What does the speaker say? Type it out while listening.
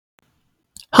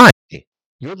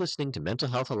You're listening to Mental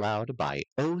Health Aloud by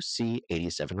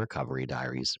OC87 Recovery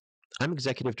Diaries. I'm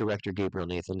Executive Director Gabriel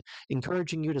Nathan,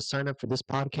 encouraging you to sign up for this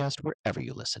podcast wherever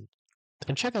you listen.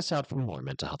 And check us out for more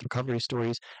mental health recovery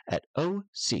stories at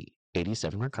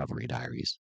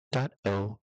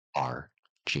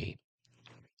OC87recoverydiaries.org.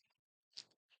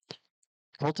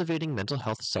 Cultivating Mental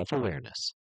Health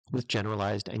Self-Awareness with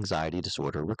Generalized Anxiety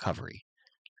Disorder Recovery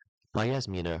by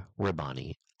Yasmina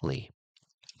Rabbani Lee.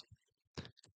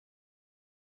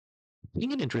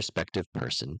 Being an introspective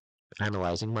person,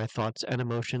 analyzing my thoughts and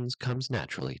emotions comes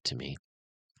naturally to me.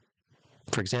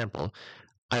 For example,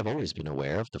 I have always been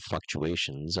aware of the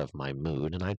fluctuations of my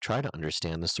mood, and I try to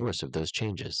understand the source of those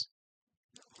changes.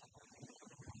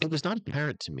 It was not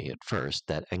apparent to me at first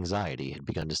that anxiety had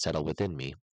begun to settle within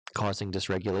me, causing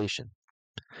dysregulation.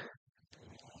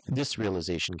 This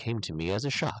realization came to me as a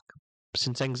shock,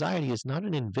 since anxiety is not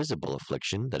an invisible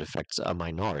affliction that affects a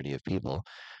minority of people.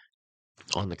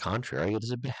 On the contrary, it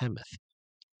is a behemoth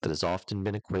that has often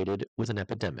been equated with an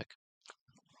epidemic.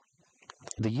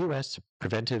 The U.S.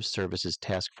 Preventive Services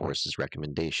Task Force's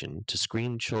recommendation to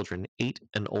screen children 8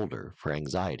 and older for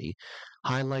anxiety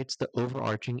highlights the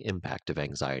overarching impact of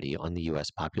anxiety on the U.S.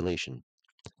 population.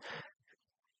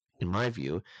 In my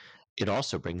view, it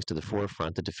also brings to the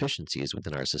forefront the deficiencies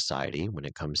within our society when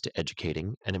it comes to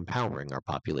educating and empowering our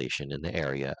population in the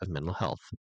area of mental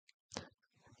health.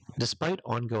 Despite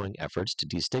ongoing efforts to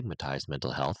destigmatize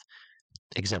mental health,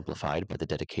 exemplified by the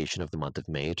dedication of the month of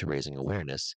May to raising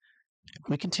awareness,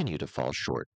 we continue to fall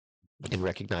short in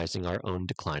recognizing our own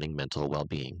declining mental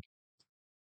well-being.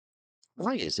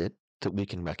 Why is it that we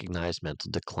can recognize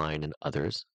mental decline in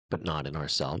others, but not in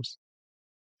ourselves?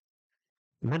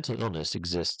 Mental illness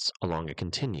exists along a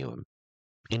continuum,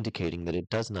 indicating that it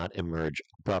does not emerge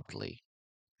abruptly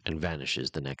and vanishes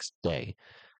the next day.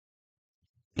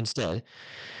 Instead,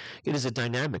 it is a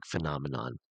dynamic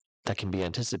phenomenon that can be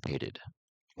anticipated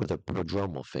with a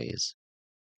prodromal phase.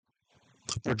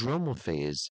 A prodromal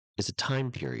phase is a time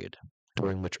period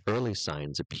during which early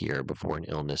signs appear before an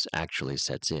illness actually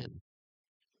sets in.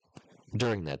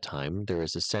 During that time, there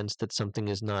is a sense that something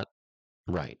is not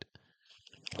right,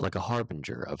 like a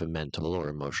harbinger of a mental or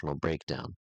emotional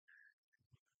breakdown.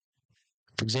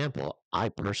 For example, I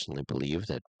personally believe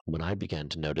that when I began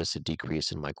to notice a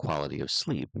decrease in my quality of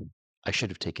sleep, I should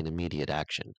have taken immediate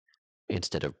action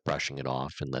instead of brushing it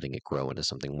off and letting it grow into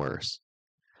something worse.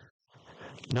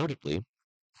 Notably,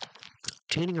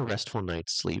 obtaining a restful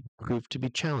night's sleep proved to be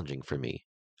challenging for me,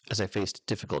 as I faced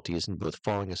difficulties in both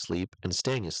falling asleep and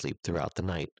staying asleep throughout the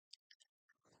night.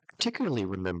 I particularly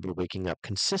remember waking up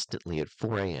consistently at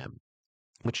 4 a.m.,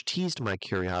 which teased my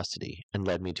curiosity and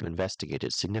led me to investigate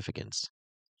its significance.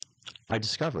 I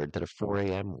discovered that a 4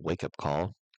 a.m. wake-up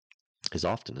call is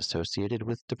often associated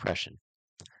with depression.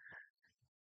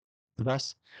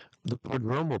 Thus, the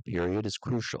prodromal period is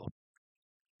crucial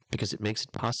because it makes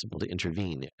it possible to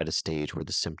intervene at a stage where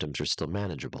the symptoms are still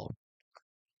manageable.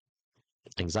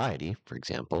 Anxiety, for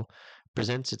example,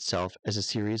 presents itself as a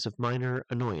series of minor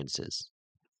annoyances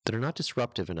that are not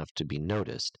disruptive enough to be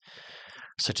noticed,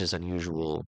 such as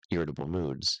unusual, irritable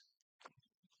moods.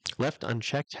 Left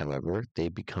unchecked, however, they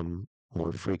become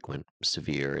more frequent,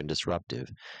 severe, and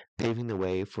disruptive, paving the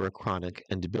way for a chronic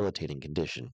and debilitating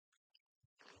condition.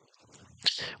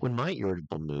 When my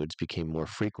irritable moods became more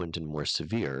frequent and more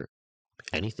severe,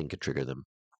 anything could trigger them.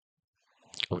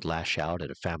 I would lash out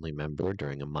at a family member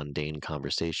during a mundane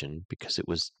conversation because it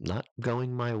was not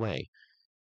going my way.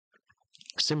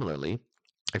 Similarly,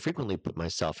 I frequently put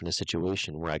myself in a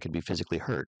situation where I could be physically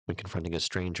hurt when confronting a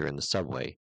stranger in the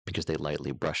subway because they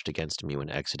lightly brushed against me when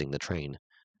exiting the train.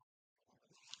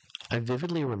 I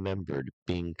vividly remembered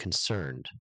being concerned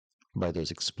by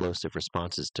those explosive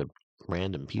responses to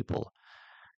random people,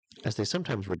 as they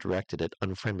sometimes were directed at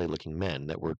unfriendly-looking men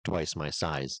that were twice my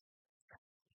size.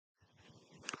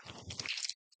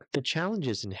 The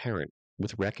challenges inherent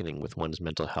with reckoning with one's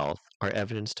mental health are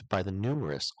evidenced by the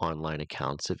numerous online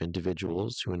accounts of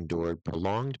individuals who endured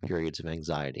prolonged periods of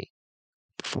anxiety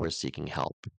before seeking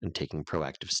help and taking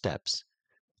proactive steps.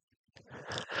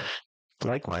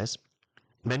 Likewise,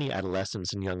 many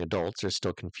adolescents and young adults are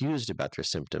still confused about their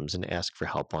symptoms and ask for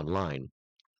help online.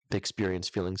 They experience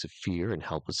feelings of fear and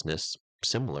helplessness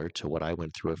similar to what I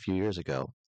went through a few years ago.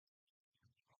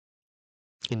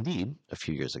 Indeed, a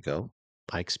few years ago,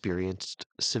 I experienced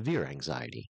severe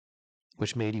anxiety,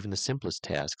 which made even the simplest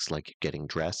tasks like getting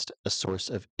dressed a source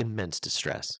of immense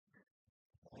distress.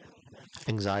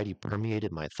 Anxiety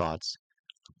permeated my thoughts,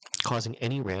 causing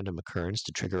any random occurrence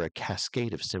to trigger a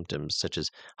cascade of symptoms such as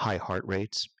high heart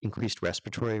rates, increased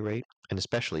respiratory rate, and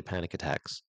especially panic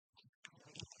attacks.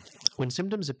 When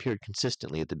symptoms appeared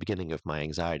consistently at the beginning of my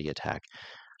anxiety attack,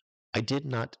 I did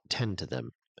not tend to them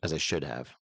as I should have,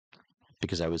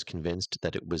 because I was convinced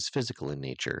that it was physical in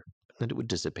nature and that it would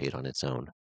dissipate on its own.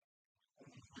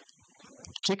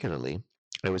 Particularly,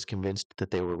 I was convinced that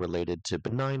they were related to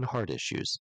benign heart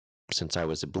issues, since I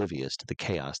was oblivious to the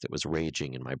chaos that was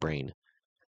raging in my brain.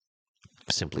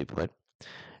 Simply put,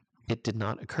 it did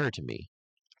not occur to me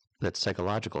that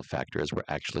psychological factors were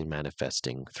actually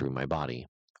manifesting through my body.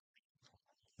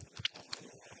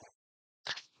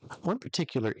 One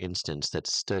particular instance that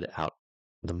stood out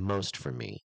the most for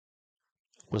me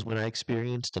was when I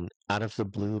experienced an out of the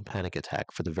blue panic attack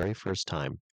for the very first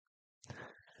time.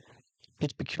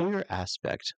 Its peculiar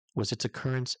aspect was its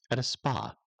occurrence at a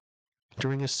spa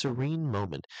during a serene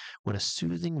moment when a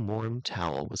soothing warm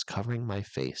towel was covering my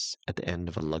face at the end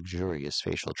of a luxurious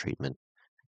facial treatment.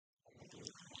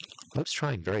 I was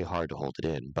trying very hard to hold it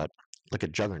in, but like a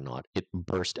juggernaut, it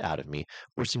burst out of me,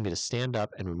 forcing me to stand up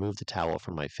and remove the towel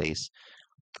from my face.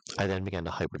 I then began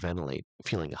to hyperventilate,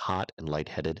 feeling hot and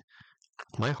lightheaded.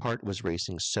 My heart was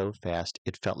racing so fast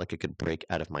it felt like it could break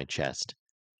out of my chest.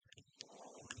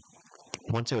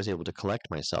 Once I was able to collect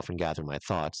myself and gather my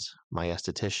thoughts, my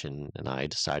esthetician and I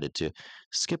decided to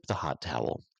skip the hot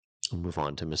towel and move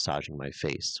on to massaging my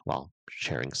face while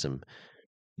sharing some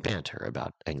banter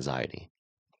about anxiety.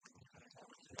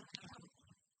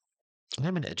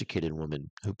 I'm an educated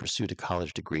woman who pursued a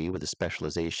college degree with a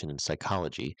specialization in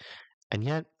psychology, and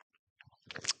yet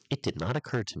it did not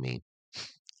occur to me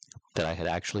that I had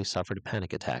actually suffered a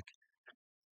panic attack.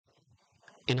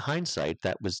 In hindsight,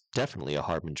 that was definitely a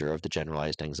harbinger of the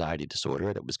generalized anxiety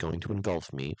disorder that was going to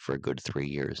engulf me for a good 3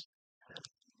 years.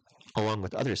 Along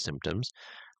with other symptoms,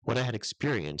 what I had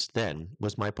experienced then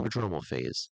was my prodromal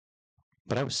phase.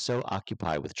 But I was so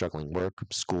occupied with juggling work,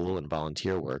 school, and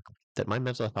volunteer work that my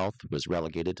mental health was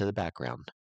relegated to the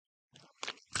background.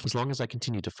 As long as I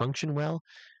continued to function well,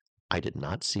 I did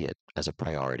not see it as a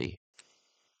priority.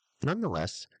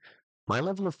 Nonetheless, my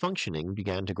level of functioning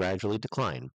began to gradually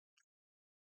decline.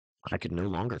 I could no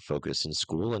longer focus in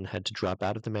school and had to drop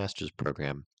out of the master's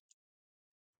program.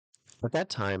 At that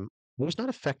time, I was not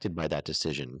affected by that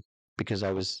decision because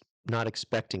I was not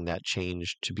expecting that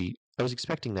change to be I was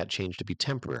expecting that change to be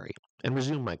temporary and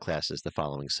resume my classes the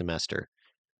following semester.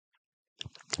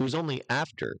 It was only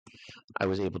after I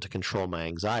was able to control my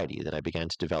anxiety that I began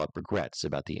to develop regrets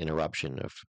about the interruption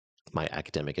of my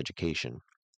academic education.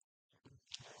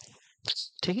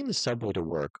 Taking the subway to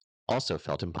work also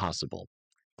felt impossible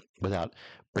without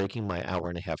breaking my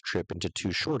hour-and-a-half trip into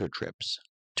two shorter trips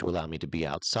to allow me to be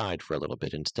outside for a little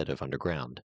bit instead of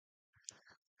underground.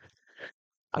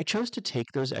 I chose to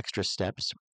take those extra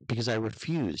steps because I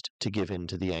refused to give in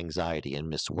to the anxiety and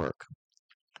miss work.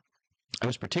 I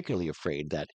was particularly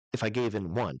afraid that if I gave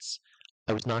in once,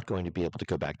 I was not going to be able to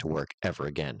go back to work ever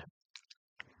again.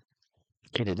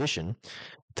 In addition,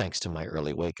 thanks to my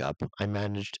early wake up, I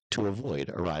managed to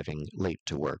avoid arriving late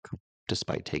to work,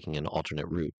 despite taking an alternate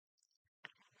route.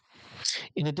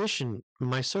 In addition,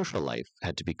 my social life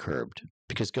had to be curbed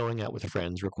because going out with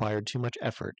friends required too much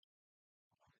effort.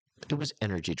 It was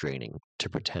energy draining to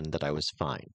pretend that I was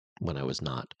fine when I was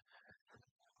not.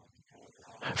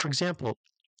 For example,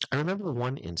 I remember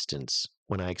one instance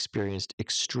when I experienced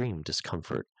extreme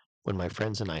discomfort when my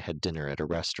friends and I had dinner at a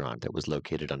restaurant that was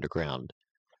located underground.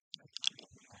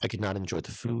 I could not enjoy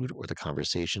the food or the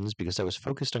conversations because I was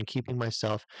focused on keeping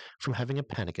myself from having a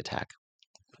panic attack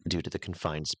due to the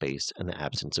confined space and the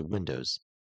absence of windows.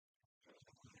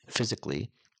 Physically,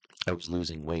 I was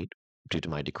losing weight due to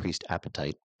my decreased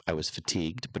appetite. I was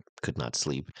fatigued but could not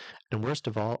sleep. And worst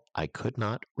of all, I could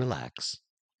not relax.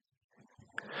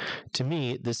 To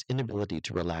me, this inability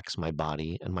to relax my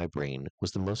body and my brain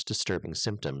was the most disturbing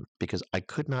symptom because I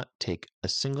could not take a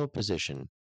single position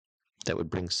that would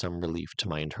bring some relief to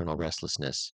my internal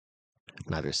restlessness.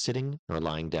 Neither sitting nor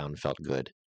lying down felt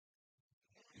good.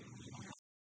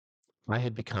 I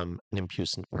had become an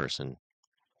impudent person.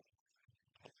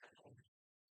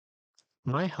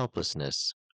 My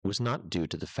helplessness was not due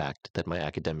to the fact that my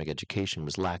academic education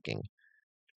was lacking.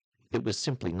 It was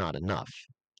simply not enough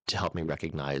to help me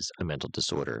recognize a mental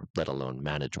disorder, let alone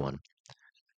manage one.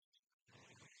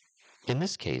 In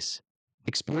this case,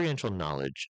 experiential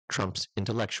knowledge trumps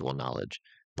intellectual knowledge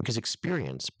because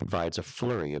experience provides a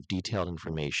flurry of detailed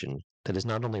information that is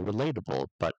not only relatable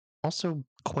but also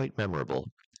quite memorable.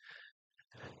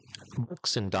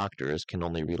 Books and doctors can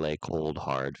only relay cold,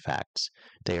 hard facts.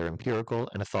 They are empirical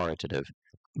and authoritative,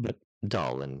 but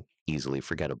dull and easily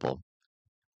forgettable.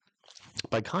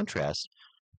 By contrast,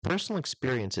 Personal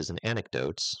experiences and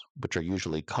anecdotes, which are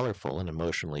usually colorful and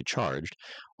emotionally charged,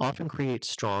 often create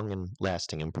strong and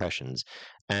lasting impressions,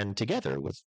 and together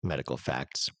with medical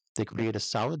facts, they create a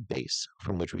solid base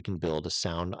from which we can build a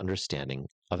sound understanding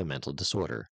of a mental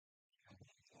disorder.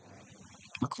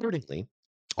 Accordingly,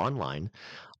 online,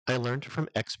 I learned from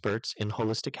experts in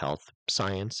holistic health,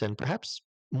 science, and perhaps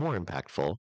more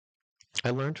impactful,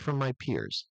 I learned from my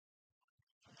peers.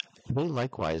 They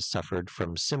likewise suffered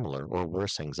from similar or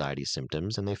worse anxiety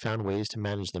symptoms, and they found ways to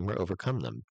manage them or overcome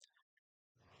them.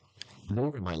 They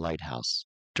were my lighthouse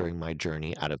during my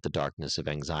journey out of the darkness of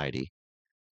anxiety.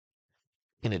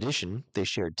 In addition, they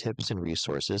shared tips and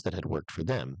resources that had worked for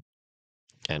them.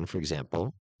 And, for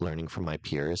example, learning from my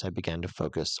peers, I began to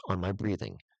focus on my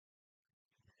breathing.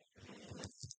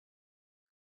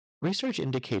 Research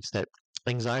indicates that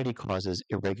anxiety causes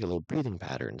irregular breathing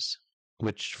patterns,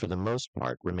 which for the most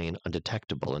part remain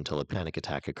undetectable until a panic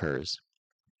attack occurs.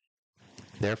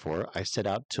 Therefore, I set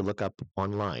out to look up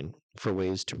online for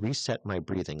ways to reset my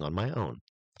breathing on my own.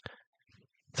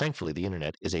 Thankfully, the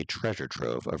internet is a treasure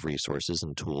trove of resources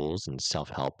and tools and self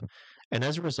help, and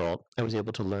as a result, I was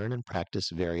able to learn and practice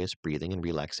various breathing and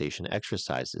relaxation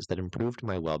exercises that improved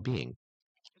my well being.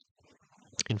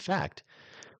 In fact,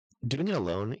 doing it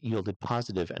alone yielded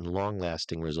positive and long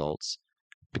lasting results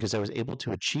because I was able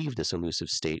to achieve this elusive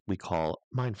state we call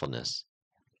mindfulness.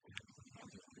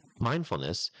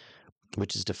 Mindfulness,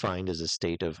 which is defined as a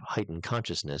state of heightened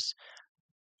consciousness,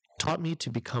 taught me to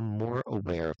become more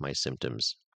aware of my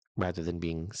symptoms rather than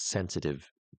being sensitive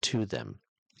to them.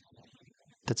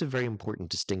 That's a very important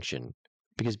distinction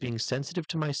because being sensitive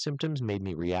to my symptoms made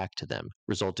me react to them,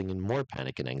 resulting in more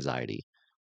panic and anxiety.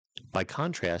 By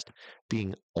contrast,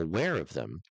 being aware of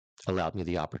them allowed me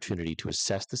the opportunity to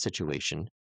assess the situation,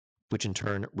 which in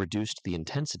turn reduced the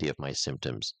intensity of my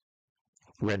symptoms,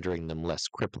 rendering them less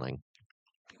crippling.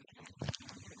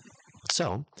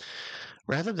 So,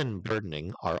 rather than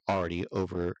burdening our already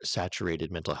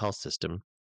oversaturated mental health system,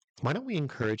 why don't we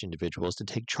encourage individuals to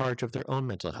take charge of their own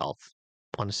mental health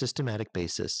on a systematic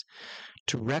basis,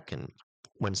 to reckon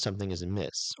when something is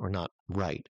amiss or not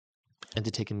right, and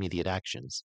to take immediate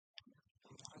actions?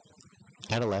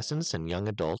 Adolescents and young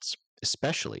adults,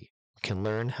 especially, can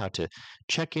learn how to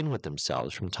check in with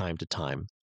themselves from time to time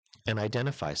and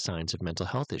identify signs of mental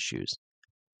health issues.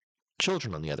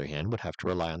 Children, on the other hand, would have to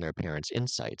rely on their parents'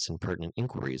 insights and pertinent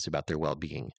inquiries about their well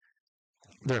being.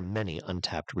 There are many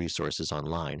untapped resources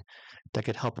online that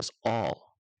could help us all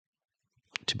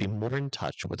to be more in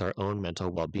touch with our own mental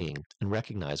well being and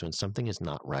recognize when something is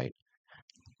not right.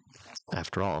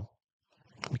 After all,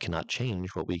 we cannot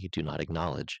change what we do not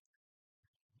acknowledge.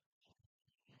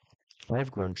 I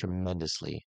have grown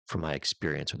tremendously from my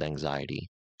experience with anxiety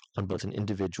on both an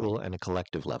individual and a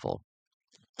collective level.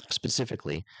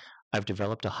 Specifically, I've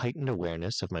developed a heightened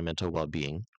awareness of my mental well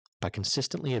being by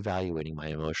consistently evaluating my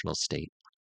emotional state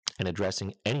and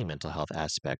addressing any mental health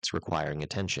aspects requiring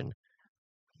attention.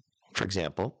 For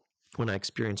example, when I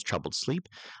experience troubled sleep,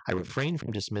 I refrain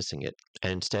from dismissing it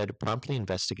and instead promptly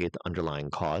investigate the underlying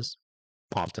cause,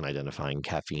 often identifying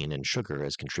caffeine and sugar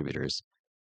as contributors.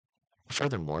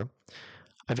 Furthermore,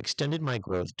 I've extended my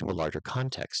growth to a larger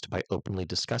context by openly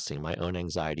discussing my own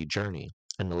anxiety journey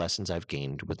and the lessons I've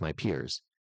gained with my peers.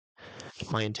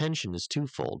 My intention is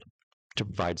twofold: to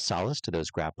provide solace to those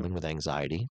grappling with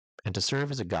anxiety and to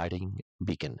serve as a guiding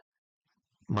beacon,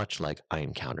 much like I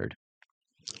encountered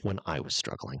when I was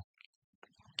struggling.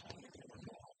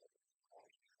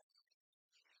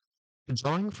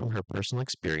 Drawing from her personal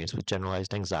experience with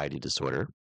generalized anxiety disorder,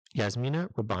 Yasmina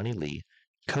Rabbani Lee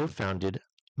co founded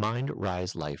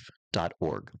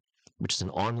MindRiseLife.org, which is an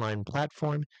online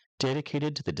platform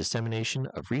dedicated to the dissemination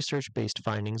of research based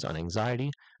findings on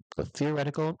anxiety, both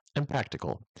theoretical and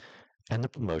practical, and the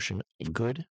promotion of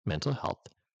good mental health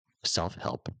self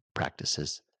help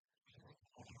practices.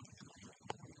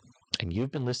 And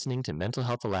you've been listening to Mental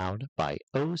Health Aloud by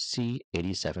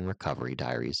OC87 Recovery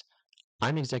Diaries.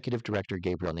 I'm Executive Director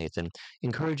Gabriel Nathan,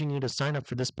 encouraging you to sign up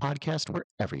for this podcast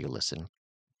wherever you listen.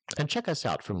 And check us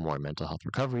out for more mental health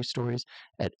recovery stories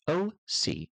at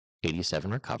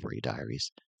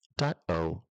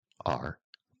OC87recoverydiaries.org.